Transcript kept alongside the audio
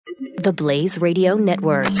The Blaze Radio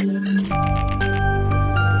Network.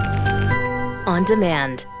 On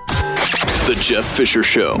demand. The Jeff Fisher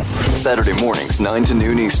Show. Saturday mornings, 9 to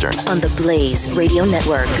noon Eastern. On the Blaze Radio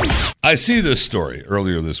Network. I see this story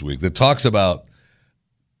earlier this week that talks about,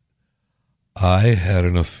 I had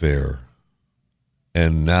an affair,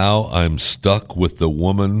 and now I'm stuck with the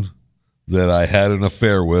woman that I had an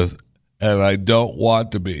affair with, and I don't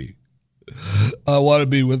want to be. I want to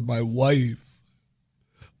be with my wife.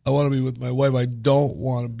 I want to be with my wife. I don't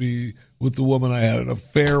want to be with the woman I had an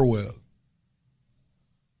affair with.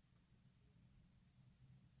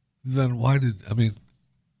 Then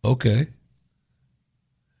okay.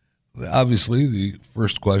 Obviously, the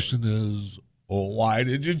first question is, well, why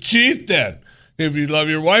did you cheat then? If you love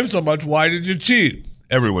your wife so much, why did you cheat?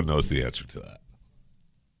 Everyone knows the answer to that.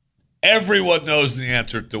 Everyone knows the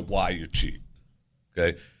answer to why you cheat.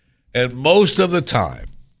 Okay? And most of the time,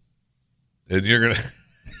 and you're going to...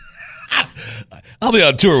 I'll be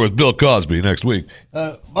on tour with Bill Cosby next week.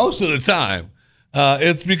 Most of the time,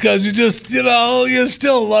 it's because you just, you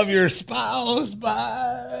still love your spouse, but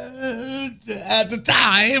at the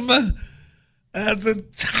time,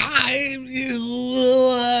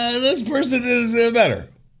 this person is better.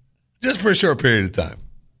 Just for a short period of time.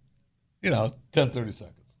 10, 30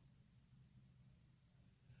 seconds.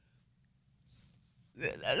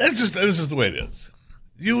 This is the way it is.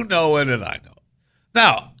 You know it and I know it.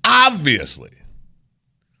 Now, obviously,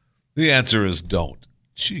 the answer is don't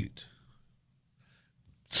cheat.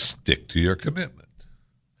 Stick to your commitment.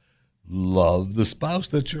 Love the spouse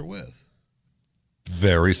that you're with.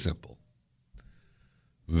 Very simple.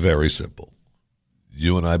 Very simple.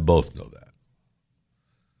 You and I both know that.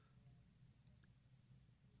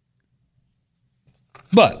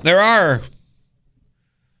 But there are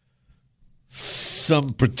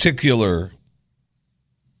some particular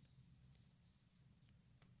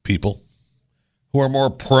people who are more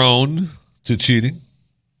prone to cheating.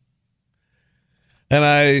 And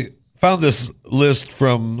I found this list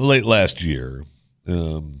from late last year.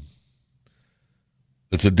 It's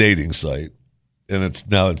a dating site. And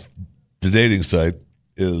the dating site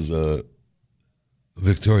is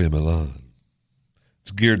Victoria Milan.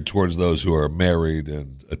 It's geared towards those who are married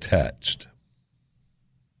and attached.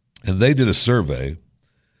 And they did a survey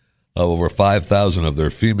of over 5,000 of their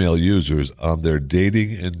female users on their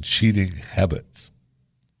dating and cheating habits.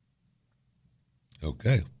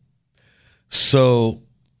 Okay. So,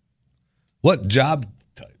 what job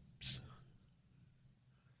types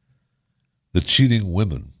the cheating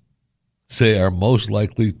women say are most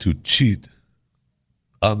likely to cheat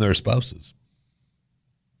on their spouses?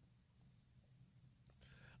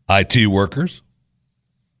 IT workers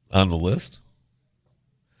on the list.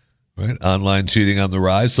 Right? Online cheating on the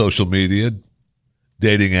rise, social media,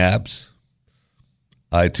 dating apps.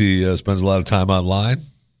 IT spends a lot of time online.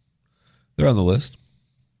 They're on the list.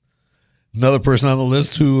 Another person on the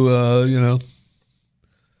list who,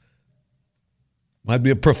 might be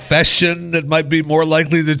a profession that might be more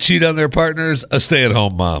likely to cheat on their partners, a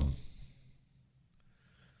stay-at-home mom.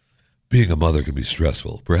 Being a mother can be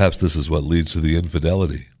stressful. Perhaps this is what leads to the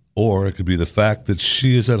infidelity. Or it could be the fact that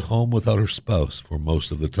she is at home without her spouse for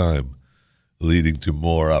most of the time, leading to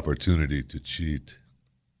more opportunity to cheat.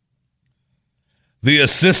 The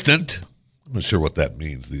assistant. I'm not sure what that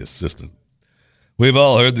means, the assistant. We've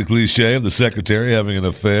all heard the cliche of the secretary having an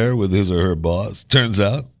affair with his or her boss. Turns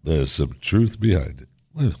out there's some truth behind it.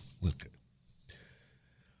 Okay.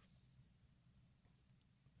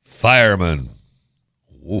 Fireman.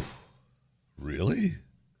 Oof. Really?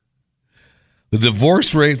 The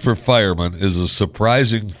divorce rate for firemen is a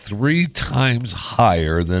surprising 3 times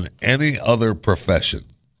higher than any other profession.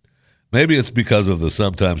 Maybe it's because of the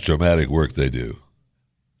sometimes traumatic work they do.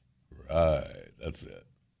 Right, that's it.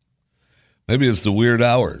 Maybe it's the weird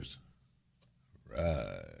hours.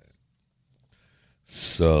 Right.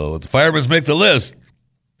 So the firemen make the list.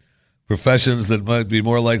 Professions that might be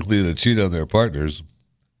more likely to cheat on their partners.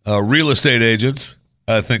 Real estate agents.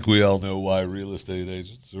 I think we all know why real estate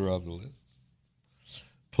agents are on the list.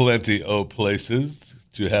 Plenty of places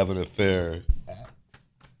to have an affair at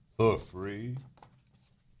for free.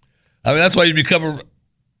 I mean, that's why you become a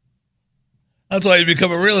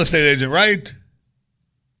real estate agent, right?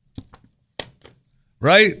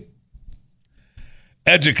 Right?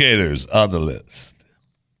 Educators on the list.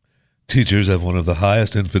 Teachers have one of the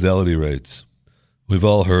highest infidelity rates. We've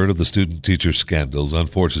all heard of the student-teacher scandals.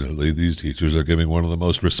 Unfortunately, these teachers are giving one of the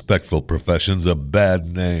most respectful professions a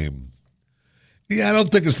bad name. Yeah, I don't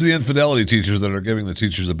think it's the infidelity teachers that are giving the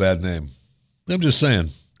teachers a bad name. I'm just saying.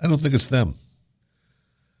 I don't think it's them.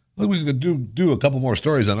 I think we could do a couple more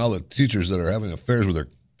stories on all the teachers that are having affairs with their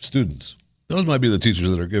students. Those might be the teachers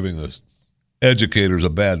that are giving the educators a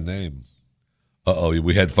bad name.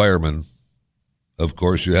 We had firemen. Of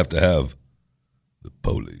course, you have to have the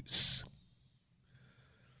police.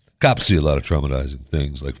 Cops see a lot of traumatizing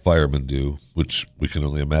things like firemen do, which we can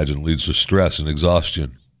only imagine leads to stress and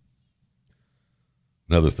exhaustion.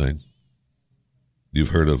 Another thing, you've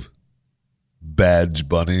heard of badge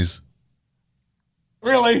bunnies?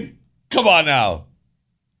 Really? Come on now.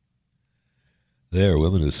 They are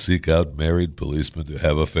women who seek out married policemen to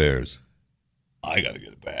have affairs. I got to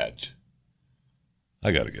get a badge.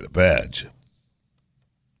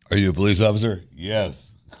 Are you a police officer?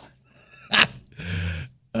 Yes.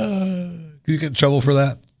 Can you get in trouble for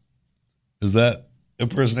that? Is that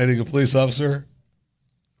impersonating a police officer?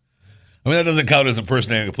 I mean, that doesn't count as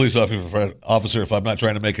impersonating a police officer if I'm not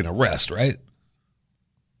trying to make an arrest, right?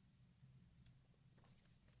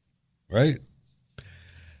 Right?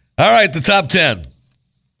 All right, the top 10.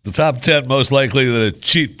 The top 10 most likely to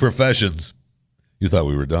cheat professions. You thought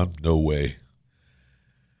we were done? No way.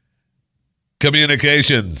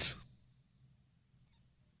 Communications.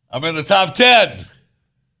 I'm in the top 10.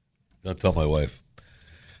 Don't tell my wife.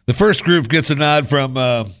 The first group gets a nod from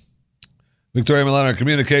Victoria Milano,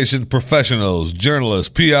 communication professionals, journalists,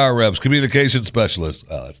 PR reps, communication specialists.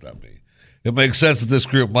 Oh, that's not me. It makes sense that this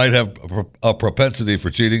group might have a propensity for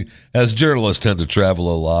cheating, as journalists tend to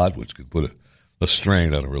travel a lot, which can put a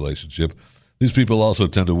strain on a relationship. These people also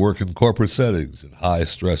tend to work in corporate settings in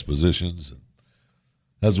high-stress positions.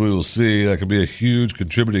 As we will see, that can be a huge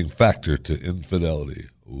contributing factor to infidelity.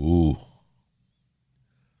 Ooh.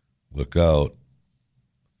 Look out.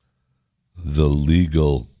 Those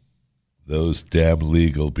damn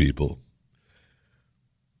legal people.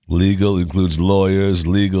 Legal includes lawyers,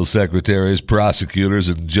 legal secretaries, prosecutors,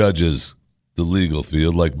 and judges. The legal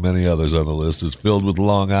field, like many others on the list, is filled with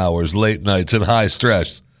long hours, late nights, and high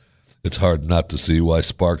stress. It's hard not to see why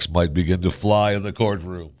sparks might begin to fly in the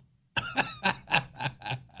courtroom.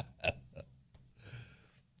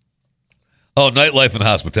 Oh, nightlife and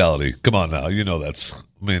hospitality. Come on now. You know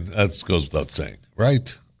that goes without saying,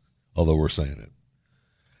 right? Although we're saying it.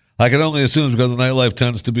 I can only assume because the nightlife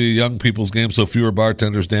tends to be a young people's game, so fewer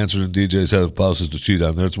bartenders, dancers, and DJs have spouses to cheat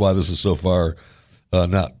on. That's why this is so far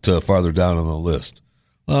not farther down on the list.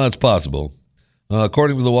 That's possible.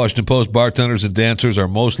 According to the Washington Post, bartenders and dancers are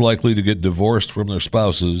most likely to get divorced from their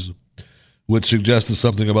spouses, which suggests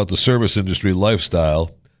something about the service industry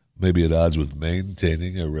lifestyle, maybe at odds with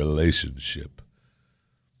maintaining a relationship.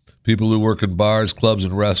 People who work in bars, clubs,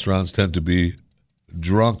 and restaurants tend to be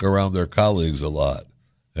drunk around their colleagues a lot.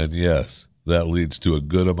 And yes, that leads to a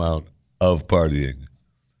good amount of partying,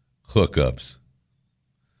 hookups.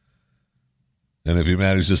 And if you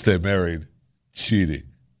manage to stay married, cheating.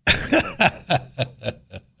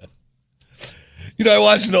 You know, I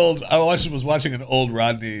was watching an old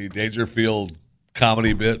Rodney Dangerfield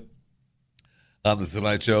comedy bit on the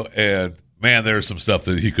Tonight Show, and man, there's some stuff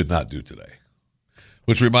that he could not do today.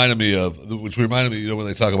 Which reminded me, you know, when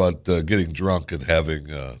they talk about getting drunk and having,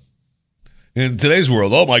 in today's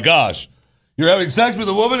world, oh my gosh, you're having sex with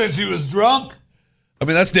a woman and she was drunk? I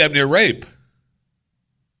mean, that's damn near rape.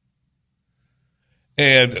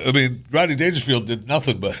 And, I mean, Rodney Dangerfield did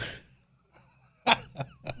nothing but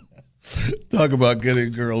talk about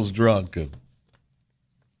getting girls drunk. And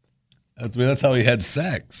that's how he had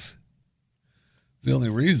sex. It's the only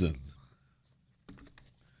reason.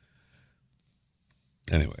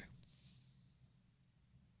 Anyway.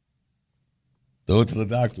 So I went to the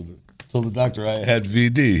doctor. Told the doctor I had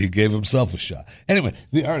VD. He gave himself a shot. Anyway,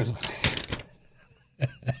 the artist.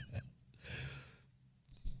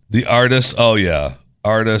 The artist, oh yeah.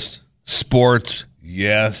 Artist. Sports,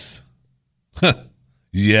 yes.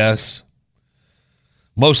 Yes.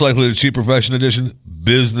 Most likely to cheat profession edition.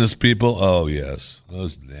 Business people, oh yes.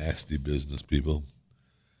 Those nasty business people.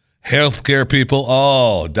 Healthcare people,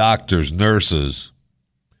 oh, doctors, nurses.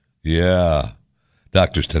 Yeah.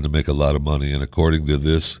 Doctors tend to make a lot of money, and according to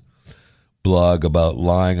this blog about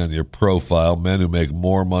lying on your profile, men who make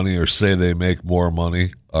more money or say they make more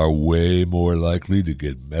money are way more likely to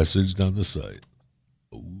get messaged on the site.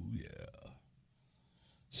 Oh, yeah.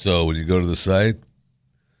 So when you go to the site,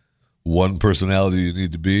 one personality you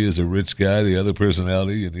need to be is a rich guy. The other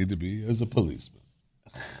personality you need to be is a policeman.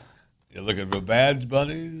 You're looking for badge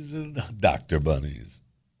bunnies and doctor bunnies.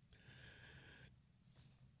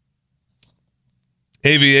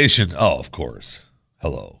 Aviation. Oh, of course.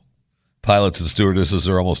 Hello. Pilots and stewardesses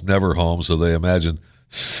are almost never home, so they imagine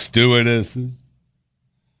stewardesses.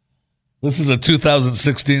 This is a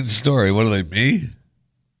 2016 story. What do they mean?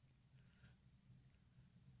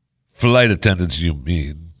 Flight attendants, you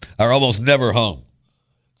mean, are almost never home.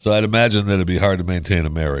 So I'd imagine that it'd be hard to maintain a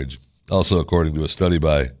marriage. Also, according to a study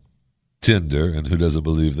by Tinder, and who doesn't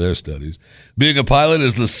believe their studies, being a pilot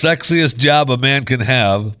is the sexiest job a man can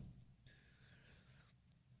have,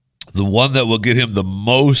 the one that will get him the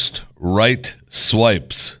most right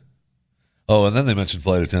swipes. Oh, and then they mentioned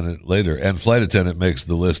flight attendant later, and flight attendant makes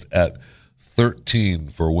the list at 13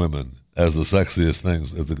 for women as the sexiest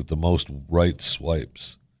things, the most right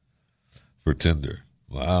swipes for Tinder.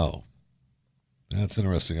 Wow. That's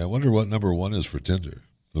interesting. I wonder what number one is for Tinder,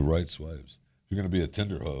 the right swipes. If you're going to be a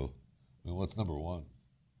Tinder hoe, what's number one?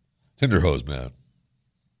 Tinder hoes, man.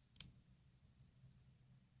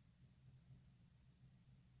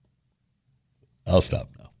 I'll stop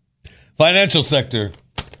now. Financial sector,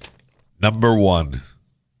 number one.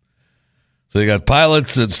 So you got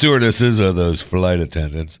pilots and stewardesses are those flight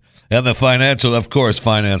attendants. And the financial, of course,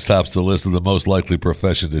 finance tops the list of the most likely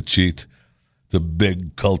profession to cheat. It's a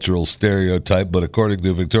big cultural stereotype, but according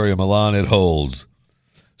to Victoria Milan, it holds.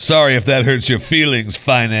 Sorry if that hurts your feelings,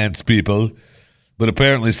 finance people, but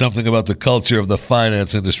apparently something about the culture of the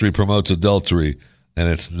finance industry promotes adultery, and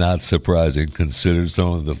it's not surprising considering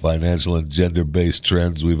some of the financial and gender-based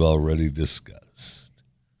trends we've already discussed.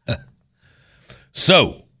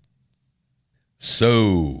 So,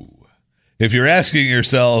 if you're asking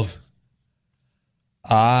yourself,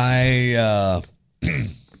 I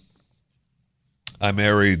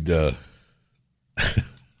married, I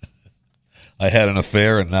had an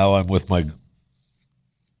affair, and now I'm with the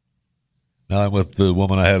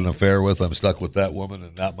woman I had an affair with. I'm stuck with that woman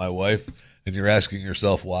and not my wife. And you're asking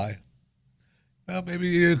yourself why? Well, maybe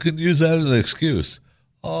you can use that as an excuse.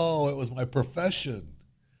 Oh, it was my profession.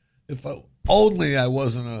 If only I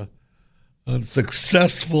wasn't a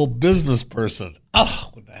successful business person. Oh,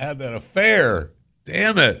 when I had that affair.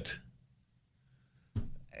 Damn it.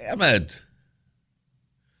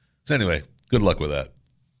 So anyway, good luck with that.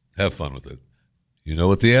 Have fun with it. You know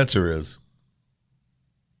what the answer is.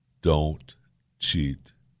 Don't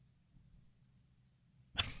cheat.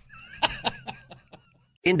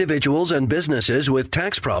 Individuals and businesses with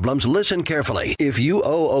tax problems, listen carefully. If you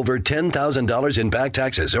owe over $10,000 in back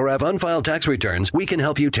taxes or have unfiled tax returns, we can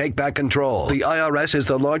help you take back control. The IRS is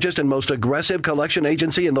the largest and most aggressive collection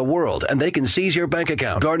agency in the world, and they can seize your bank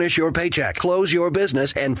account, garnish your paycheck, close your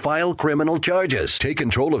business, and file criminal charges. Take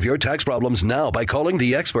control of your tax problems now by calling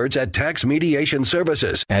the experts at Tax Mediation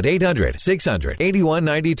Services at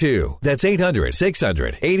 800-600-8192. That's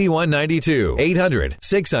 800-600-8192.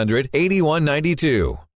 800-600-8192.